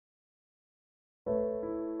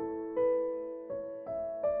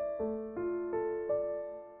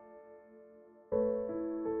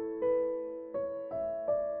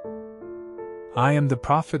I am the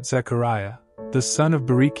prophet Zechariah, the son of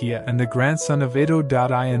Berechiah and the grandson of Iddo.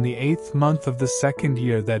 I in the 8th month of the 2nd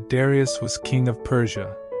year that Darius was king of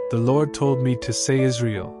Persia, the Lord told me to say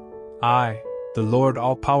Israel, I, the Lord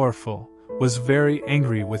all-powerful, was very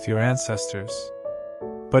angry with your ancestors.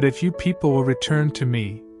 But if you people will return to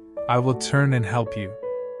me, I will turn and help you.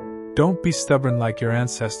 Don't be stubborn like your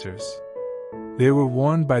ancestors. They were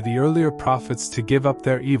warned by the earlier prophets to give up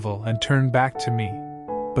their evil and turn back to me,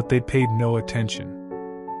 but they paid no attention.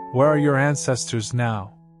 Where are your ancestors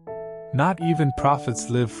now? Not even prophets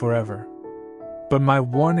live forever. But my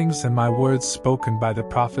warnings and my words spoken by the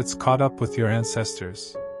prophets caught up with your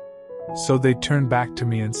ancestors. So they turned back to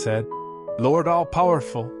me and said, Lord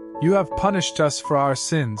all-powerful, you have punished us for our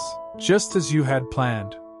sins, just as you had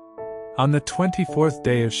planned. On the 24th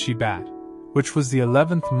day of Shebat, which was the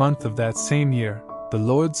 11th month of that same year, the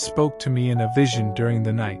Lord spoke to me in a vision during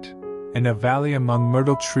the night. In a valley among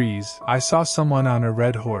myrtle trees, I saw someone on a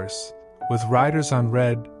red horse, with riders on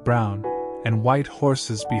red, brown, and white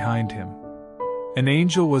horses behind him. An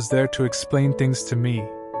angel was there to explain things to me,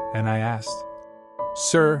 and I asked,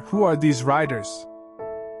 Sir, who are these riders?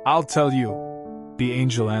 I'll tell you, the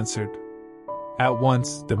angel answered. At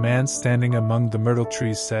once, the man standing among the myrtle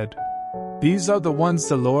trees said, These are the ones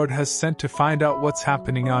the Lord has sent to find out what's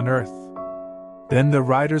happening on earth. Then the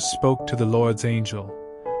riders spoke to the Lord's angel,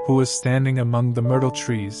 who was standing among the myrtle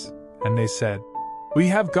trees, and they said, We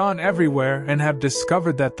have gone everywhere and have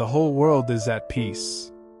discovered that the whole world is at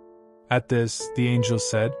peace. At this, the angel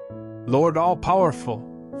said, Lord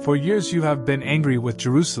all-powerful, for years you have been angry with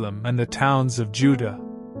Jerusalem and the towns of Judah.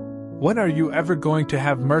 When are you ever going to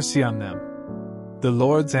have mercy on them? The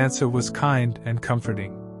Lord's answer was kind and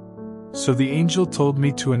comforting. So the angel told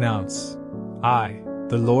me to announce, I,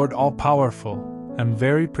 the Lord all-powerful, am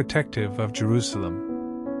very protective of Jerusalem.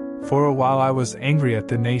 For a while I was angry at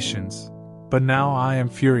the nations, but now I am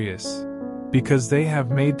furious, because they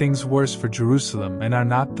have made things worse for Jerusalem and are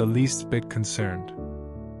not the least bit concerned.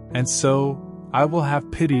 And so, I will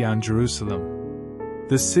have pity on Jerusalem.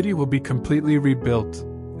 The city will be completely rebuilt,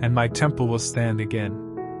 and my temple will stand again.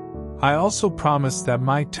 I also promise that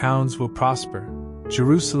my towns will prosper.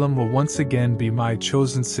 Jerusalem will once again be my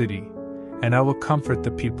chosen city, and I will comfort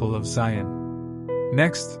the people of Zion.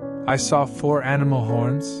 Next, I saw 4 animal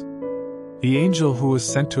horns. The angel who was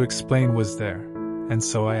sent to explain was there, and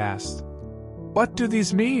so I asked, What do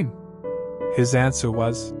these mean? His answer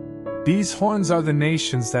was, These horns are the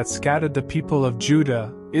nations that scattered the people of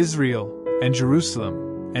Judah, Israel, and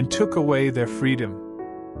Jerusalem, and took away their freedom.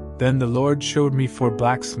 Then the Lord showed me 4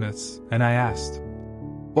 blacksmiths, and I asked,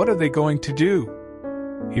 What are they going to do?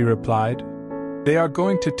 He replied, They are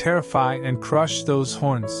going to terrify and crush those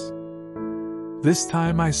horns. This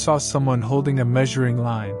time I saw someone holding a measuring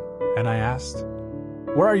line, and I asked,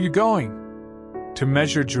 Where are you going? To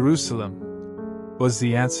measure Jerusalem, was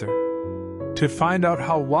the answer. To find out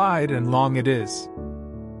how wide and long it is.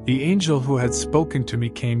 The angel who had spoken to me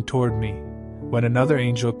came toward me, when another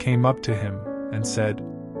angel came up to him and said,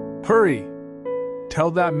 Hurry!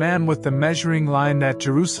 Tell that man with the measuring line that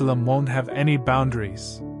Jerusalem won't have any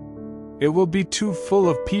boundaries. It will be too full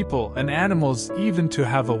of people and animals even to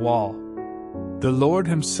have a wall. The Lord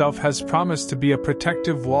himself has promised to be a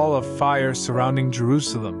protective wall of fire surrounding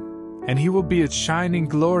Jerusalem, and he will be its shining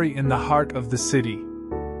glory in the heart of the city.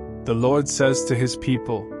 The Lord says to his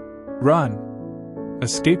people, Run!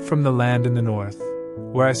 Escape from the land in the north,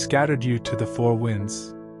 where I scattered you to the 4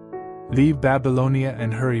 winds. Leave Babylonia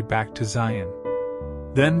and hurry back to Zion.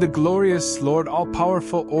 Then the glorious Lord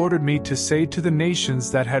all-powerful ordered me to say to the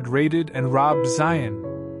nations that had raided and robbed Zion,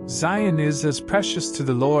 Zion is as precious to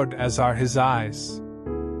the Lord as are his eyes.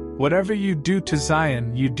 Whatever you do to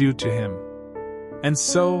Zion, you do to him. And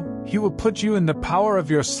so, he will put you in the power of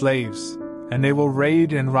your slaves, and they will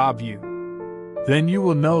raid and rob you. Then you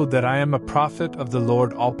will know that I am a prophet of the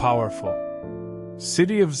Lord all-powerful.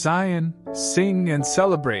 City of Zion, sing and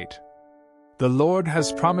celebrate. The Lord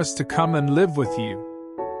has promised to come and live with you.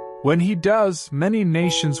 When he does, many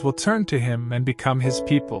nations will turn to him and become his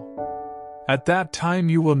people. At that time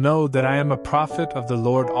you will know that I am a prophet of the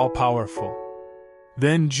Lord all-powerful.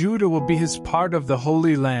 Then Judah will be his part of the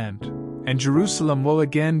Holy Land, and Jerusalem will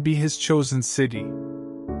again be his chosen city.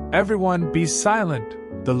 Everyone be silent,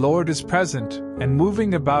 the Lord is present, and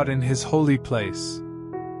moving about in his holy place.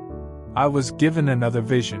 I was given another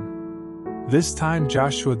vision. This time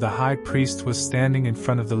Joshua the high priest was standing in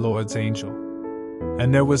front of the Lord's angel.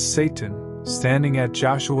 And there was Satan, standing at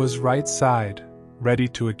Joshua's right side, ready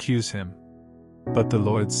to accuse him. But the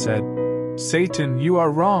Lord said, Satan, you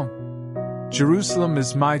are wrong. Jerusalem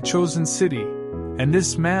is my chosen city, and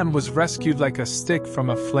this man was rescued like a stick from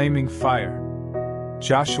a flaming fire.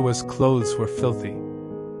 Joshua's clothes were filthy.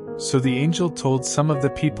 So the angel told some of the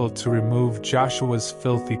people to remove Joshua's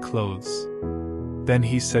filthy clothes. Then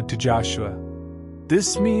he said to Joshua,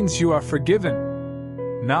 "This means you are forgiven.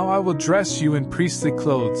 Now I will dress you in priestly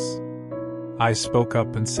clothes." I spoke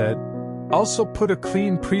up and said, "Also put a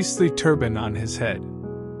clean priestly turban on his head."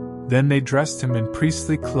 Then they dressed him in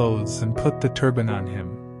priestly clothes and put the turban on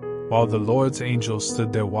him, while the Lord's angel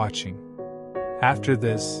stood there watching. After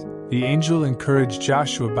this, the angel encouraged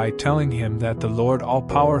Joshua by telling him that the Lord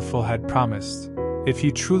All-Powerful had promised, "If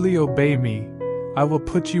you truly obey me, I will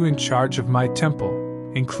put you in charge of my temple,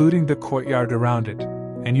 including the courtyard around it,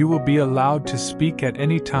 and you will be allowed to speak at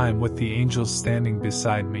any time with the angels standing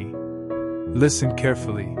beside me." Listen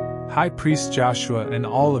carefully, High Priest Joshua and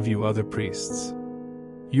all of you other priests.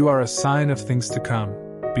 You are a sign of things to come,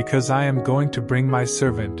 because I am going to bring my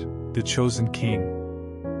servant, the chosen king.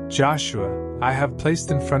 Joshua, I have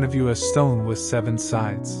placed in front of you a stone with 7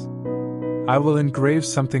 sides. I will engrave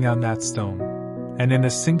something on that stone, and in a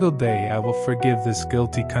single day I will forgive this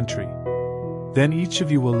guilty country. Then each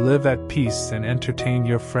of you will live at peace and entertain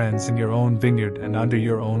your friends in your own vineyard and under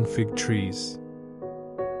your own fig trees.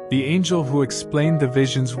 The angel who explained the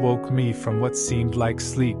visions woke me from what seemed like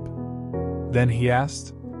sleep. Then he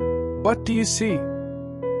asked, "What do you see?"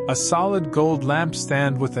 "A solid gold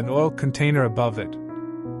lampstand with an oil container above it,"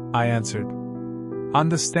 I answered. "On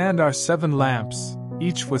the stand are 7 lamps,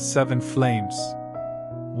 each with 7 flames.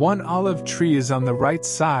 1 olive tree is on the right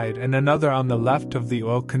side and another on the left of the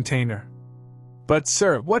oil container." "But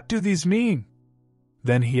sir, what do these mean?"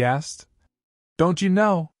 Then he asked. "Don't you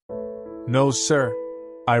know?" "No, sir,"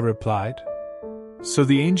 I replied. So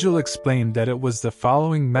the angel explained that it was the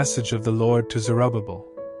following message of the Lord to Zerubbabel: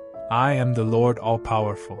 "I am the Lord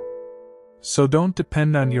All-Powerful. So don't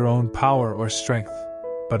depend on your own power or strength,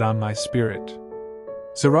 but on my Spirit.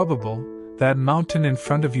 Zerubbabel, that mountain in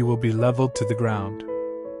front of you will be leveled to the ground.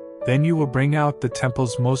 Then you will bring out the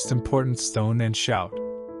temple's most important stone and shout,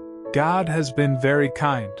 'God has been very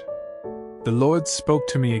kind.'" The Lord spoke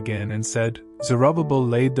to me again and said, "Zerubbabel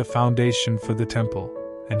laid the foundation for the temple,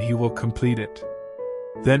 and he will complete it.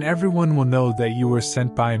 Then everyone will know that you were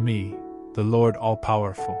sent by me, the Lord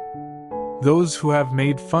All-Powerful." Those who have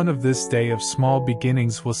made fun of this day of small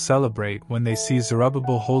beginnings will celebrate when they see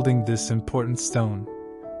Zerubbabel holding this important stone.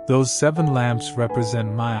 Those 7 lamps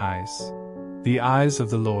represent my eyes, the eyes of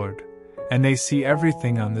the Lord, and they see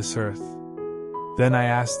everything on this earth. Then I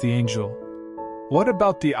asked the angel, "What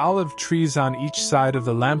about the olive trees on each side of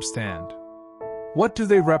the lampstand? What do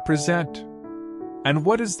they represent? And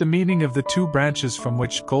what is the meaning of the 2 branches from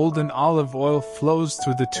which golden olive oil flows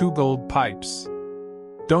through the 2 gold pipes?"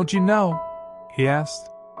 "Don't you know?" he asked.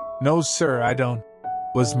 "No, sir, I don't,"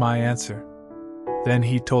 was my answer. Then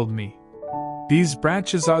he told me, "These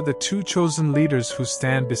branches are the 2 chosen leaders who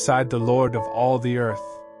stand beside the Lord of all the earth."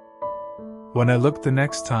 When I looked the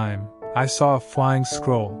next time, I saw a flying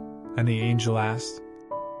scroll, and the angel asked,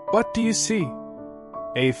 "What do you see?"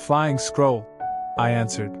 "A flying scroll," I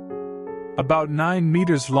answered. "About 9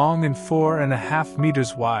 meters long and 4.5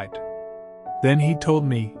 meters wide." Then he told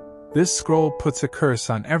me, "This scroll puts a curse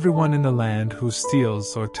on everyone in the land who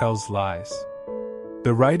steals or tells lies."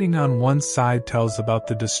 The writing on one side tells about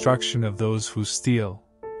the destruction of those who steal,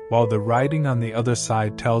 while the writing on the other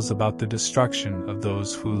side tells about the destruction of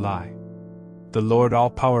those who lie. The Lord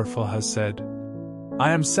All-Powerful has said,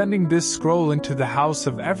 "I am sending this scroll into the house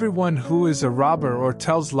of everyone who is a robber or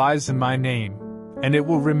tells lies in my name, and it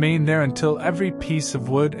will remain there until every piece of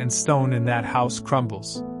wood and stone in that house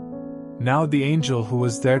crumbles." Now the angel who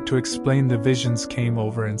was there to explain the visions came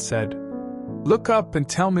over and said, "Look up and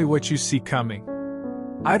tell me what you see coming."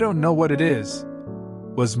 "I don't know what it is,"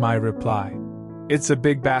 was my reply. "It's a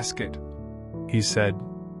big basket," he said.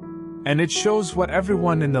 "And it shows what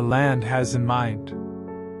everyone in the land has in mind."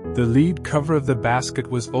 The lead cover of the basket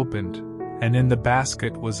was opened, and in the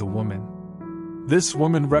basket was a woman. "This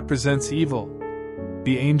woman represents evil,"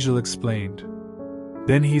 the angel explained.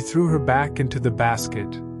 Then he threw her back into the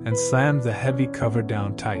basket and slammed the heavy cover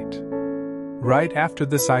down tight. Right after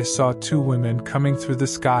this I saw 2 women coming through the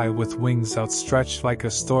sky with wings outstretched like a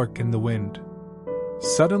stork in the wind.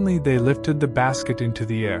 Suddenly they lifted the basket into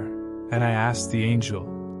the air, and I asked the angel,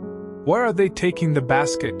 "Where are they taking the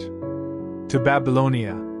basket?" "To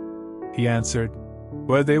Babylonia," he answered,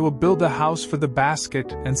 "where they will build a house for the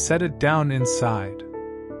basket and set it down inside."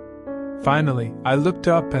 Finally, I looked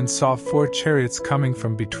up and saw 4 chariots coming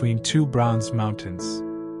from between 2 bronze mountains.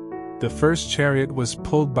 The first chariot was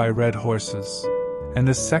pulled by red horses, and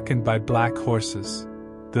the second by black horses.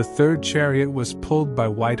 The third chariot was pulled by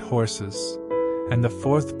white horses, and the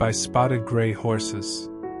fourth by spotted gray horses.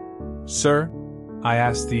 "Sir," I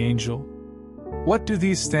asked the angel. What do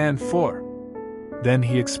these stand for? Then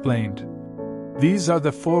he explained. These are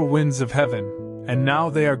the four winds of heaven, and now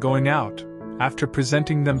they are going out, after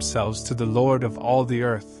presenting themselves to the Lord of all the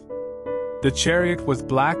earth. The chariot with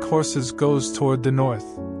black horses goes toward the north,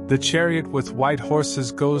 the chariot with white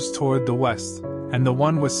horses goes toward the west, and the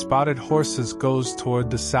one with spotted horses goes toward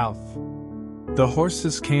the south. The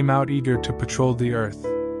horses came out eager to patrol the earth,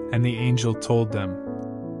 and the angel told them,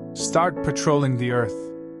 Start patrolling the earth.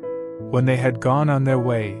 When they had gone on their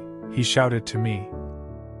way, he shouted to me,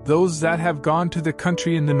 Those that have gone to the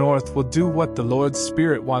country in the north will do what the Lord's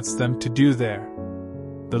Spirit wants them to do there.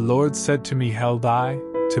 The Lord said to me, Haggai,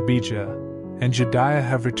 Tobijah, and Jedaiah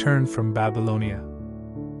have returned from Babylonia.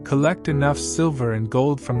 Collect enough silver and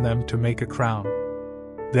gold from them to make a crown.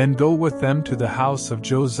 Then go with them to the house of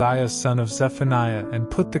Josiah son of Zephaniah and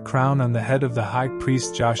put the crown on the head of the high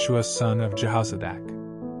priest Joshua son of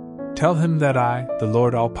Jehozadak. Tell him that I, the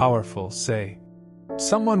Lord all-powerful, say,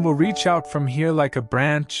 Someone will reach out from here like a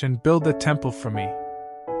branch and build a temple for me.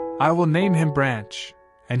 I will name him Branch,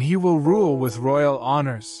 and he will rule with royal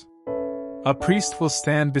honors. A priest will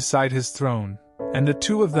stand beside his throne, and the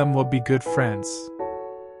two of them will be good friends.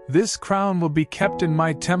 This crown will be kept in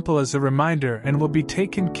my temple as a reminder and will be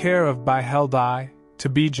taken care of by Haggai,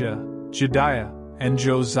 Tobijah, Jedaiah, and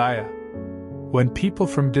Josiah. When people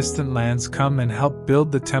from distant lands come and help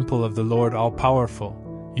build the temple of the Lord all-powerful,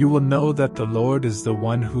 you will know that the Lord is the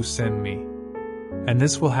one who sent me. And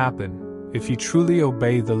this will happen, if you truly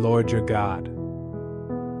obey the Lord your God.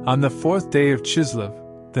 On the 4th day of Chislev,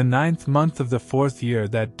 the 9th month of the 4th year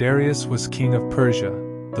that Darius was king of Persia,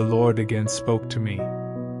 the Lord again spoke to me.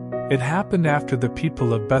 It happened after the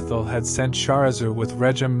people of Bethel had sent Sharezer with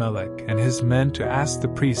Regem-melech and his men to ask the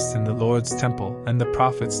priests in the Lord's temple and the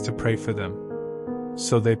prophets to pray for them.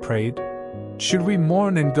 So they prayed, Should we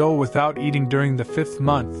mourn and go without eating during the 5th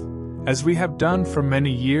month, as we have done for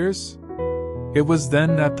many years? It was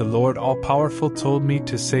then that the Lord all-powerful told me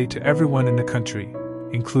to say to everyone in the country,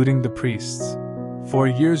 including the priests, 4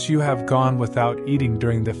 years you have gone without eating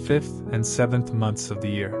during the 5th and 7th months of the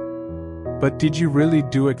year. But did you really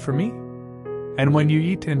do it for me? And when you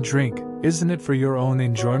eat and drink, isn't it for your own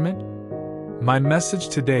enjoyment? My message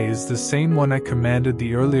today is the same one I commanded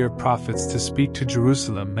the earlier prophets to speak to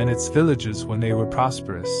Jerusalem and its villages when they were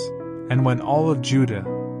prosperous, and when all of Judah,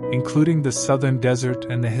 including the southern desert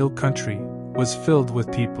and the hill country, was filled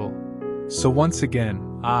with people. So once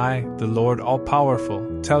again, I, the Lord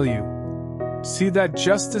all-powerful, tell you, see that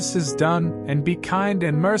justice is done, and be kind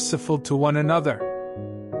and merciful to one another.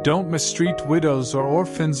 Don't mistreat widows or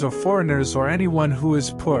orphans or foreigners or anyone who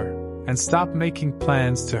is poor, and stop making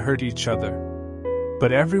plans to hurt each other.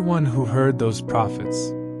 But everyone who heard those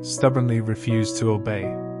prophets stubbornly refused to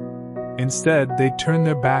obey. Instead, they turned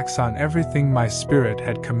their backs on everything my Spirit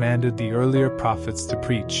had commanded the earlier prophets to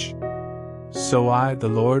preach. So I, the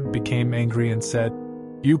Lord, became angry and said,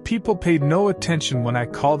 You people paid no attention when I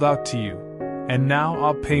called out to you, and now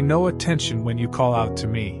I'll pay no attention when you call out to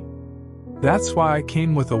me. That's why I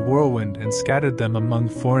came with a whirlwind and scattered them among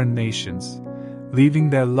foreign nations, leaving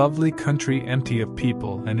their lovely country empty of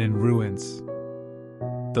people and in ruins.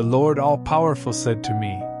 The Lord all-powerful said to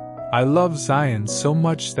me, I love Zion so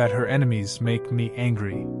much that her enemies make me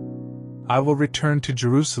angry. I will return to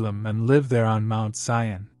Jerusalem and live there on Mount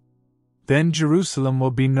Zion. Then Jerusalem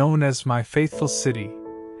will be known as my faithful city,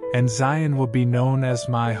 and Zion will be known as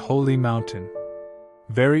my holy mountain.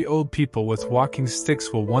 Very old people with walking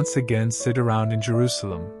sticks will once again sit around in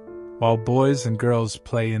Jerusalem, while boys and girls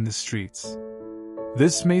play in the streets.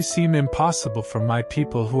 This may seem impossible for my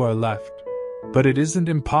people who are left, but it isn't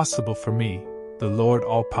impossible for me, the Lord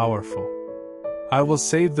all-powerful. I will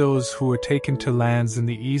save those who were taken to lands in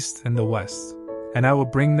the east and the west, and I will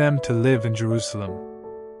bring them to live in Jerusalem.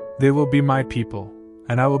 They will be my people,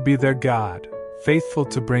 and I will be their God, faithful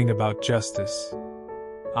to bring about justice.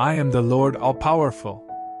 I am the Lord all-powerful.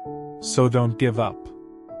 So don't give up.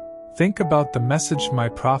 Think about the message my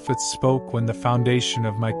prophets spoke when the foundation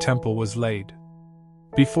of my temple was laid.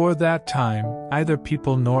 Before that time, neither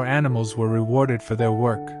people nor animals were rewarded for their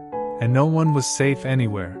work, and no one was safe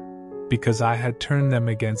anywhere, because I had turned them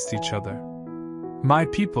against each other. My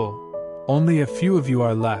people, only a few of you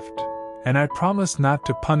are left, and I promise not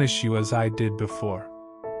to punish you as I did before.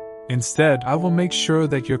 Instead, I will make sure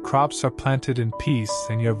that your crops are planted in peace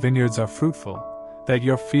and your vineyards are fruitful, that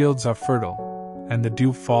your fields are fertile, and the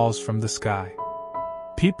dew falls from the sky.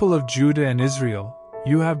 People of Judah and Israel,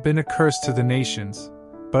 you have been a curse to the nations,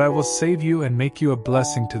 but I will save you and make you a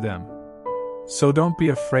blessing to them. So don't be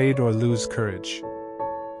afraid or lose courage.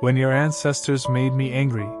 When your ancestors made me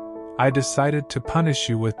angry, I decided to punish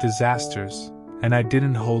you with disasters, and I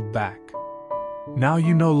didn't hold back. Now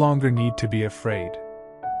you no longer need to be afraid.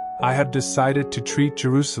 I have decided to treat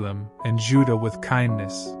Jerusalem and Judah with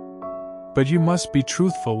kindness. But you must be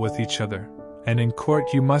truthful with each other, and in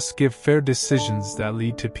court you must give fair decisions that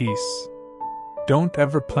lead to peace. Don't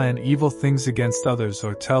ever plan evil things against others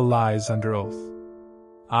or tell lies under oath.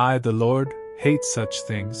 I, the Lord, hate such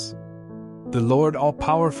things. The Lord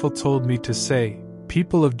all-powerful told me to say,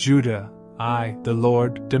 people of Judah, I, the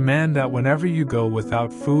Lord, demand that whenever you go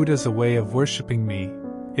without food as a way of worshiping me,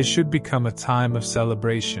 it should become a time of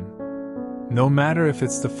celebration. No matter if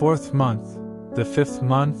it's the 4th month, the 5th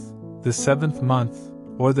month, the 7th month,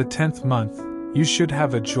 or the 10th month, you should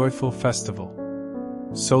have a joyful festival.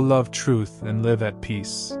 So love truth and live at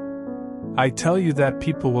peace. I tell you that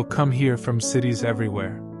people will come here from cities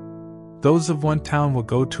everywhere. Those of one town will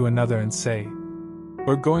go to another and say,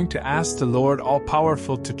 we're going to ask the Lord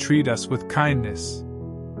all-powerful to treat us with kindness.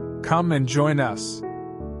 Come and join us.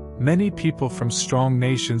 Many people from strong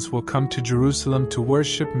nations will come to Jerusalem to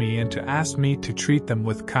worship me and to ask me to treat them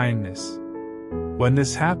with kindness. When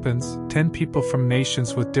this happens, 10 people from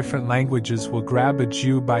nations with different languages will grab a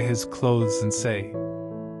Jew by his clothes and say,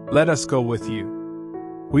 let us go with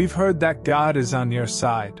you. We've heard that God is on your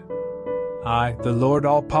side. I, the Lord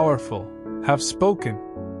all-powerful, have spoken.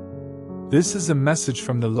 This is a message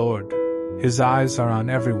from the Lord. His eyes are on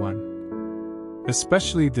everyone,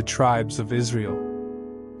 especially the tribes of Israel.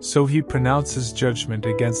 So he pronounces judgment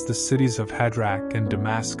against the cities of Hadrach and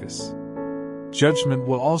Damascus. Judgment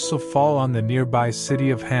will also fall on the nearby city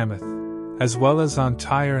of Hamath, as well as on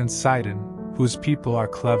Tyre and Sidon, whose people are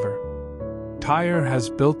clever. Tyre has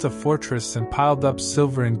built a fortress and piled up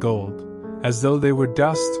silver and gold, as though they were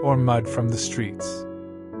dust or mud from the streets.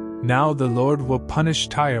 Now the Lord will punish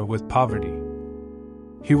Tyre with poverty.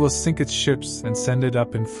 He will sink its ships and send it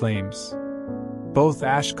up in flames. Both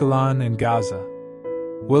Ashkelon and Gaza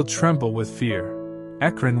will tremble with fear.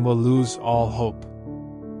 Ekron will lose all hope.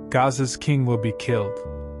 Gaza's king will be killed,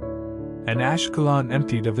 and Ashkelon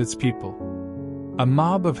emptied of its people. A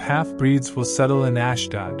mob of half-breeds will settle in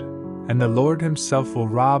Ashdod, and the Lord himself will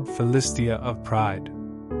rob Philistia of pride.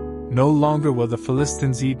 No longer will the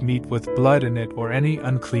Philistines eat meat with blood in it or any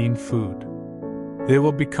unclean food. They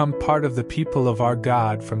will become part of the people of our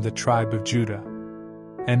God from the tribe of Judah.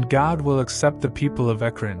 And God will accept the people of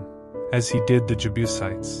Ekron, as he did the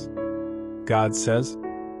Jebusites. God says,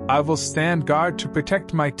 I will stand guard to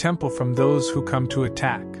protect my temple from those who come to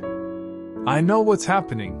attack. I know what's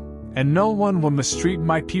happening, and no one will mistreat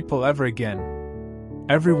my people ever again.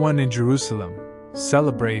 Everyone in Jerusalem,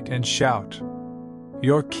 celebrate and shout.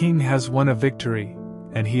 Your king has won a victory,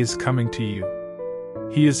 and he is coming to you.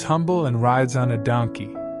 He is humble and rides on a donkey.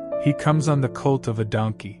 He comes on the colt of a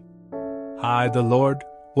donkey. I, the Lord,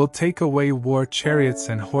 will take away war chariots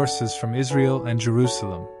and horses from Israel and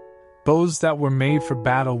Jerusalem. Bows that were made for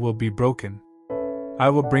battle will be broken. I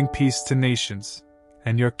will bring peace to nations,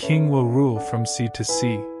 and your king will rule from sea to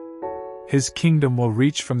sea. His kingdom will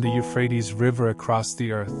reach from the Euphrates River across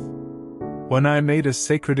the earth. When I made a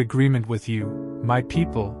sacred agreement with you, my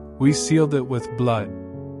people, we sealed it with blood.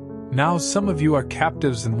 Now some of you are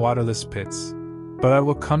captives in waterless pits, but I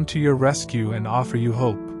will come to your rescue and offer you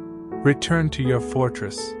hope. Return to your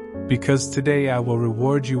fortress, because today I will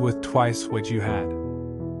reward you with twice what you had.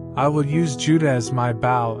 I will use Judah as my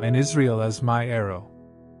bow and Israel as my arrow.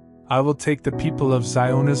 I will take the people of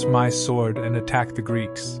Zion as my sword and attack the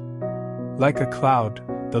Greeks. Like a cloud,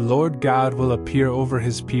 the Lord God will appear over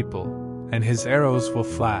his people, and his arrows will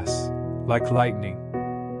flash, like lightning.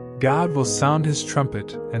 God will sound his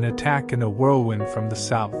trumpet and attack in a whirlwind from the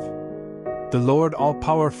south. The Lord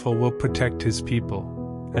all-powerful will protect his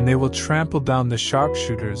people, and they will trample down the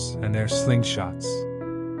sharpshooters and their slingshots.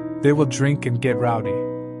 They will drink and get rowdy.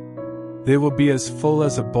 They will be as full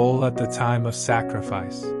as a bowl at the time of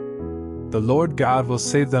sacrifice. The Lord God will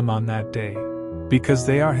save them on that day, because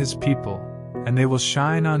they are his people, and they will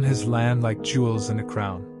shine on his land like jewels in a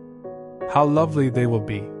crown. How lovely they will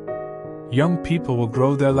be! Young people will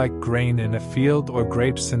grow there like grain in a field or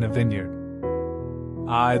grapes in a vineyard.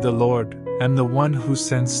 I, the Lord, am the one who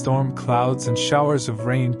sends storm clouds and showers of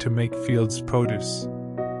rain to make fields produce.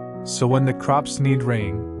 So when the crops need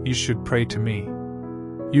rain, you should pray to me.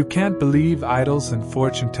 You can't believe idols and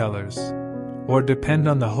fortune-tellers, or depend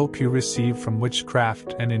on the hope you receive from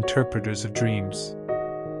witchcraft and interpreters of dreams.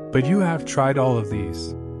 But you have tried all of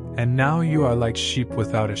these, and now you are like sheep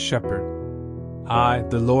without a shepherd. I,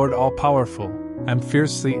 the Lord all-powerful, am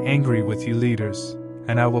fiercely angry with you leaders,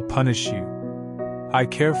 and I will punish you. I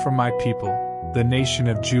care for my people, the nation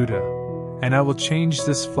of Judah, and I will change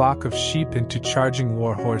this flock of sheep into charging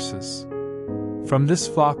war horses. From this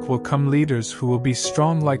flock will come leaders who will be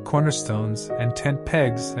strong like cornerstones and tent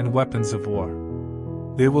pegs and weapons of war.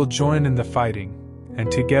 They will join in the fighting,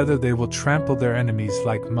 and together they will trample their enemies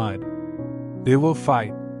like mud. They will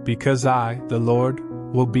fight, because I, the Lord,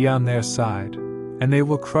 will be on their side, and they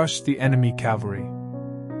will crush the enemy cavalry.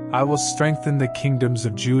 I will strengthen the kingdoms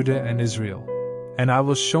of Judah and Israel, and I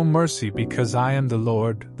will show mercy because I am the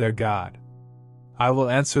Lord, their God. I will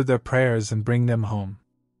answer their prayers and bring them home.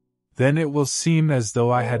 Then it will seem as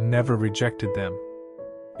though I had never rejected them.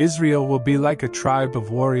 Israel will be like a tribe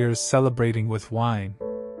of warriors celebrating with wine.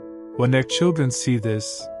 When their children see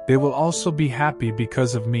this, they will also be happy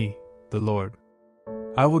because of me, the Lord.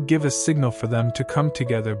 I will give a signal for them to come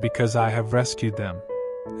together because I have rescued them,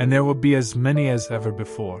 and there will be as many as ever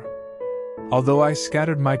before. Although I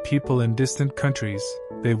scattered my people in distant countries,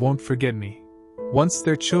 they won't forget me. Once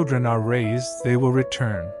their children are raised, they will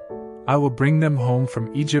return. I will bring them home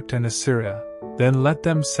from Egypt and Assyria, then let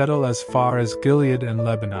them settle as far as Gilead and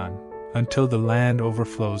Lebanon, until the land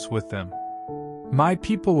overflows with them. My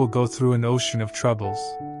people will go through an ocean of troubles,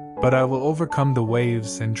 but I will overcome the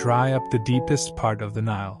waves and dry up the deepest part of the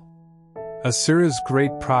Nile. Assyria's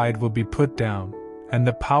great pride will be put down, and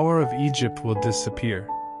the power of Egypt will disappear.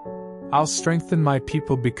 I'll strengthen my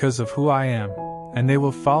people because of who I am, and they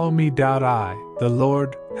will follow me. I, the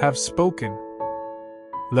Lord, have spoken.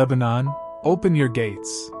 Lebanon, open your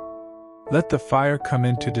gates. Let the fire come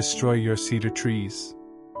in to destroy your cedar trees.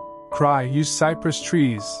 Cry, you cypress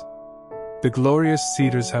trees. The glorious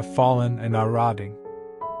cedars have fallen and are rotting.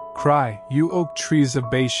 Cry, you oak trees of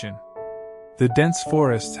Bashan. The dense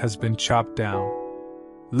forest has been chopped down.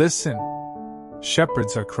 Listen.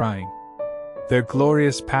 Shepherds are crying. Their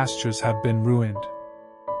glorious pastures have been ruined.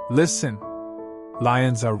 Listen.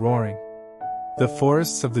 Lions are roaring. The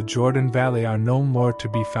forests of the Jordan Valley are no more to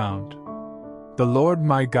be found. The Lord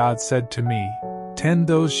my God said to me, "Tend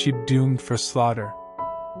those sheep doomed for slaughter.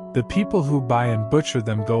 The people who buy and butcher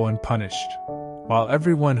them go unpunished, while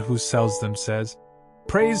everyone who sells them says,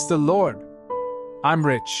 'Praise the Lord! I'm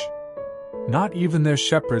rich.' Not even their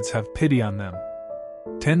shepherds have pity on them.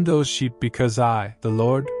 Tend those sheep because I, the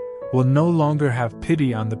Lord, will no longer have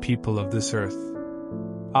pity on the people of this earth.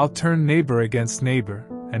 I'll turn neighbor against neighbor,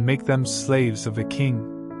 and make them slaves of a king.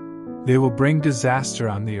 They will bring disaster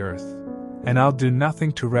on the earth, and I'll do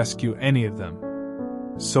nothing to rescue any of them."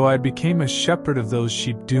 So I became a shepherd of those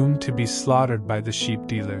sheep doomed to be slaughtered by the sheep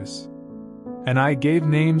dealers. And I gave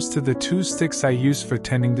names to the 2 sticks I used for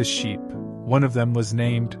tending the sheep. One of them was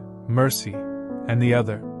named Mercy, and the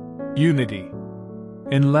other Unity.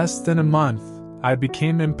 In less than a month, I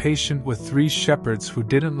became impatient with 3 shepherds who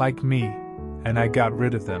didn't like me, and I got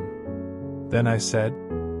rid of them. Then I said,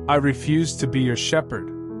 "I refuse to be your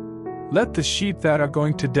shepherd. Let the sheep that are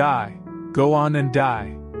going to die, go on and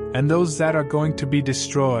die, and those that are going to be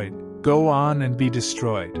destroyed, go on and be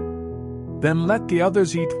destroyed. Then let the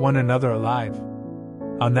others eat one another alive."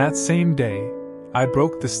 On that same day, I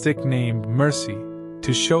broke the stick named Mercy,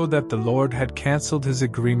 to show that the Lord had cancelled his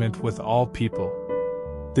agreement with all people.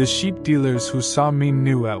 The sheep dealers who saw me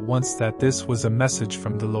knew at once that this was a message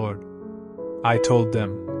from the Lord. I told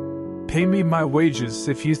them, "Pay me my wages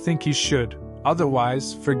if you think you should,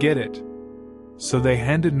 otherwise forget it." So they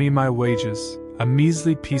handed me my wages, a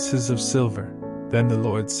measly pieces of silver. Then the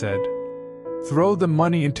Lord said, "Throw the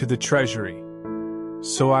money into the treasury."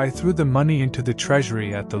 So I threw the money into the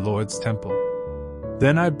treasury at the Lord's temple.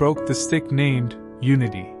 Then I broke the stick named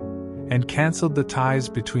Unity, and cancelled the ties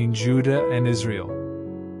between Judah and Israel.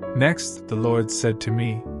 Next, the Lord said to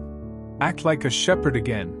me, "Act like a shepherd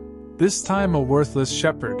again, this time a worthless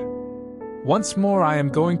shepherd. Once more I am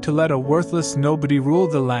going to let a worthless nobody rule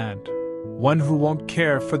the land, one who won't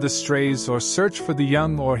care for the strays or search for the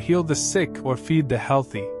young or heal the sick or feed the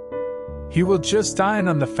healthy. He will just dine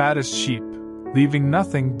on the fattest sheep, leaving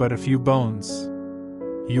nothing but a few bones.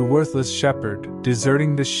 You worthless shepherd,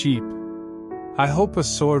 deserting the sheep. I hope a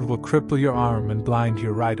sword will cripple your arm and blind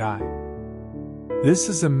your right eye." This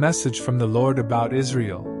is a message from the Lord about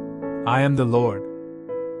Israel. I am the Lord.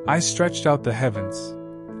 I stretched out the heavens.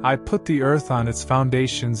 I put the earth on its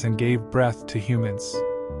foundations and gave breath to humans.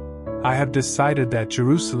 I have decided that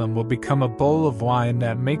Jerusalem will become a bowl of wine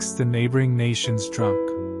that makes the neighboring nations drunk.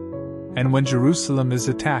 And when Jerusalem is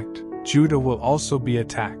attacked, Judah will also be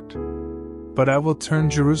attacked. But I will turn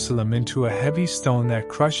Jerusalem into a heavy stone that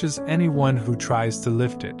crushes anyone who tries to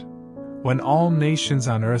lift it. When all nations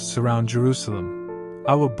on earth surround Jerusalem,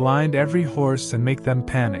 I will blind every horse and make them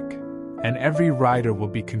panic, and every rider will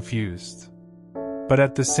be confused. But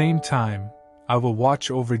at the same time, I will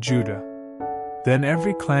watch over Judah. Then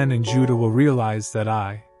every clan in Judah will realize that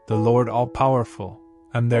I, the Lord All-Powerful,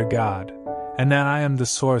 am their God, and that I am the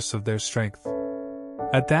source of their strength.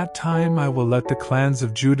 At that time I will let the clans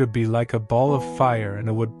of Judah be like a ball of fire in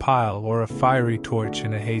a wood pile or a fiery torch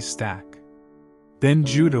in a haystack. Then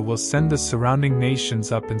Judah will send the surrounding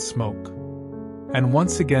nations up in smoke. And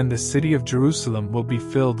once again the city of Jerusalem will be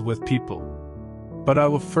filled with people. But I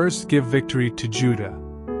will first give victory to Judah,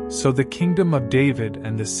 so the kingdom of David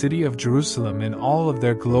and the city of Jerusalem in all of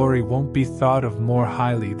their glory won't be thought of more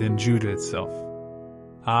highly than Judah itself.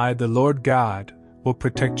 I, the Lord God, will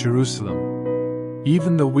protect Jerusalem.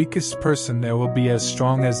 Even the weakest person there will be as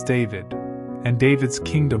strong as David, and David's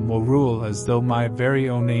kingdom will rule as though my very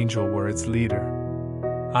own angel were its leader.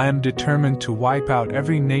 I am determined to wipe out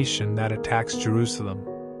every nation that attacks Jerusalem.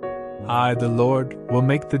 I, the Lord, will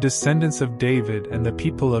make the descendants of David and the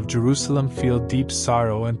people of Jerusalem feel deep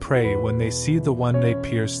sorrow and pray when they see the one they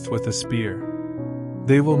pierced with a spear.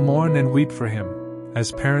 They will mourn and weep for him,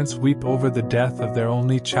 as parents weep over the death of their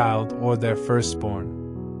only child or their firstborn.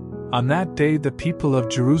 On that day the people of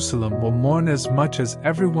Jerusalem will mourn as much as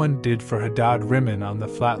everyone did for Hadad-rimmon on the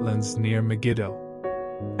flatlands near Megiddo.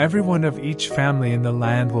 Everyone of each family in the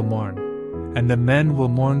land will mourn, and the men will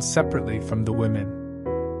mourn separately from the women.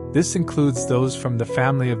 This includes those from the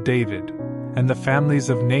family of David, and the families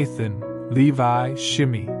of Nathan, Levi,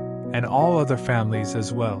 Shimei, and all other families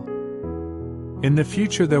as well. In the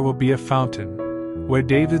future there will be a fountain, where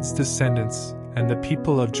David's descendants and the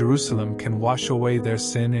people of Jerusalem can wash away their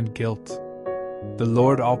sin and guilt. The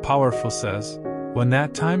Lord All-Powerful says, "When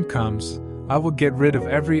that time comes, I will get rid of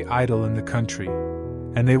every idol in the country,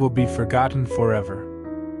 and they will be forgotten forever.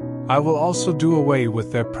 I will also do away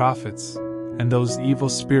with their prophets, and those evil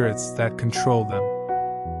spirits that control them.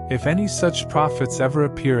 If any such prophets ever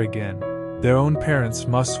appear again, their own parents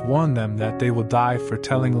must warn them that they will die for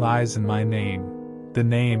telling lies in my name, the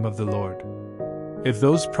name of the Lord. If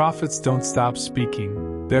those prophets don't stop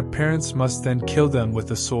speaking, their parents must then kill them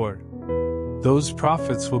with a sword. Those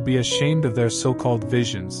prophets will be ashamed of their so-called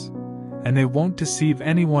visions, and they won't deceive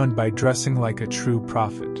anyone by dressing like a true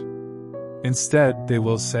prophet. Instead, they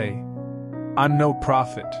will say, 'I'm no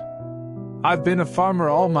prophet. I've been a farmer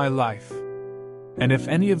all my life.' And if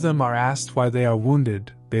any of them are asked why they are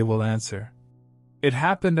wounded, they will answer, 'It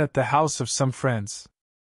happened at the house of some friends.'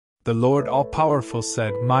 The Lord All-Powerful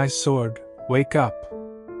said, 'My sword, wake up.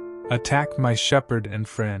 Attack my shepherd and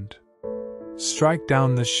friend. Strike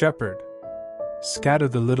down the shepherd. Scatter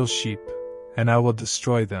the little sheep, and I will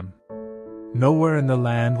destroy them. Nowhere in the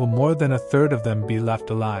land will more than a third of them be left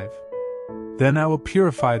alive. Then I will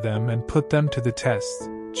purify them and put them to the test,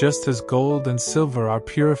 just as gold and silver are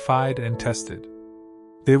purified and tested.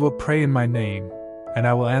 They will pray in my name, and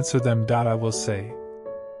I will answer them. I will say,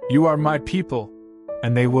 'You are my people,'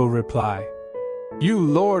 and they will reply, 'You,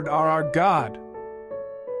 Lord, are our God.'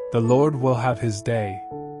 The Lord will have his day.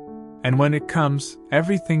 And when it comes,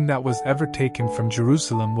 everything that was ever taken from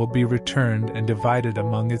Jerusalem will be returned and divided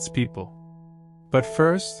among its people. But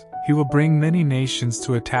first, he will bring many nations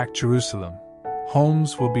to attack Jerusalem.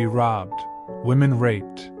 Homes will be robbed, women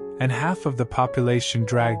raped, and half of the population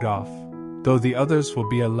dragged off, though the others will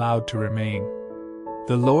be allowed to remain.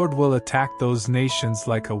 The Lord will attack those nations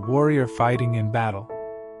like a warrior fighting in battle.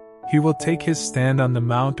 He will take his stand on the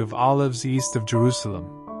Mount of Olives east of Jerusalem,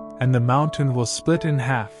 and the mountain will split in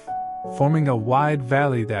half, forming a wide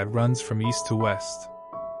valley that runs from east to west.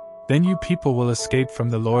 Then you people will escape from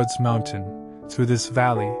the Lord's mountain, through this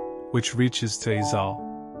valley, which reaches to Azal.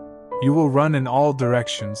 You will run in all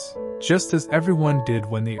directions, just as everyone did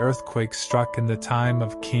when the earthquake struck in the time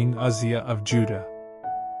of King Uzziah of Judah.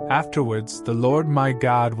 Afterwards, the Lord my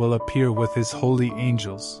God will appear with his holy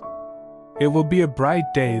angels. It will be a bright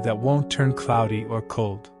day that won't turn cloudy or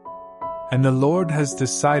cold. And the Lord has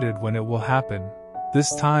decided when it will happen,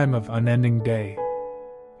 this time of unending day.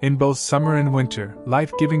 In both summer and winter,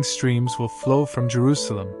 life-giving streams will flow from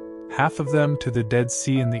Jerusalem, half of them to the Dead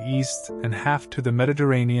Sea in the east and half to the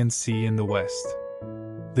Mediterranean Sea in the west.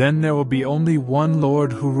 Then there will be only one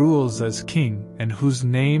Lord who rules as king and whose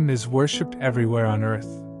name is worshipped everywhere on earth.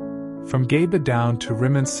 From Geba down to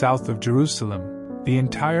Rimmon south of Jerusalem, the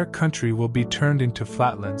entire country will be turned into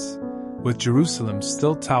flatlands, with Jerusalem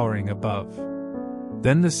still towering above.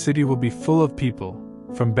 Then the city will be full of people,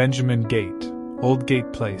 from Benjamin Gate, Old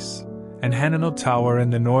Gate Place, and Hananel Tower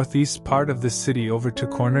in the northeast part of the city over to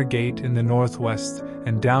Corner Gate in the northwest,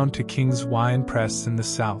 and down to King's Wine Press in the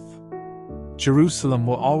south. Jerusalem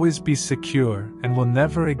will always be secure and will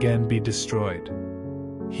never again be destroyed.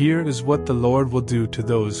 Here is what the Lord will do to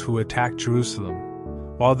those who attack Jerusalem.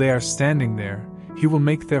 While they are standing there, he will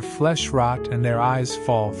make their flesh rot and their eyes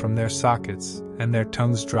fall from their sockets, and their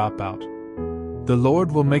tongues drop out. The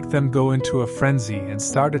Lord will make them go into a frenzy and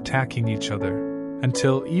start attacking each other,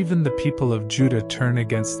 until even the people of Judah turn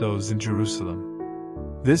against those in Jerusalem.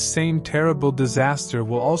 This same terrible disaster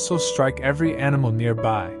will also strike every animal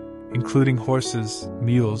nearby, including horses,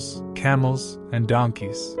 mules, camels, and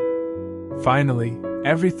donkeys. Finally,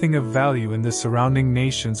 everything of value in the surrounding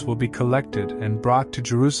nations will be collected and brought to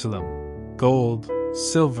Jerusalem: gold,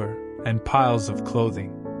 silver, and piles of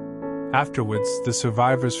clothing. Afterwards, the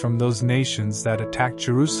survivors from those nations that attacked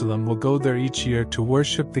Jerusalem will go there each year to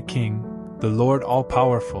worship the King, the Lord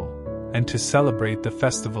All-Powerful, and to celebrate the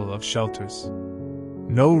Festival of Shelters.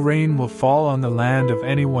 No rain will fall on the land of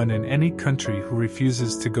anyone in any country who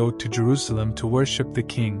refuses to go to Jerusalem to worship the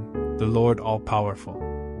King, the Lord All-Powerful.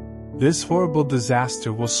 This horrible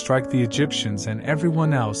disaster will strike the Egyptians and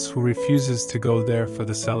everyone else who refuses to go there for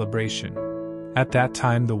the celebration. At that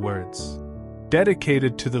time the words,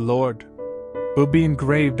 "Dedicated to the Lord," will be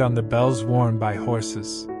engraved on the bells worn by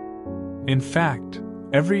horses. In fact,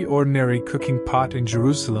 every ordinary cooking pot in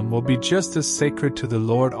Jerusalem will be just as sacred to the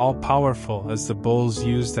Lord All-Powerful as the bowls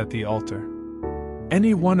used at the altar.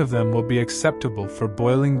 Any one of them will be acceptable for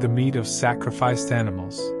boiling the meat of sacrificed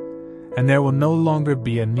animals, and there will no longer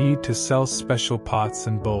be a need to sell special pots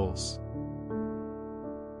and bowls.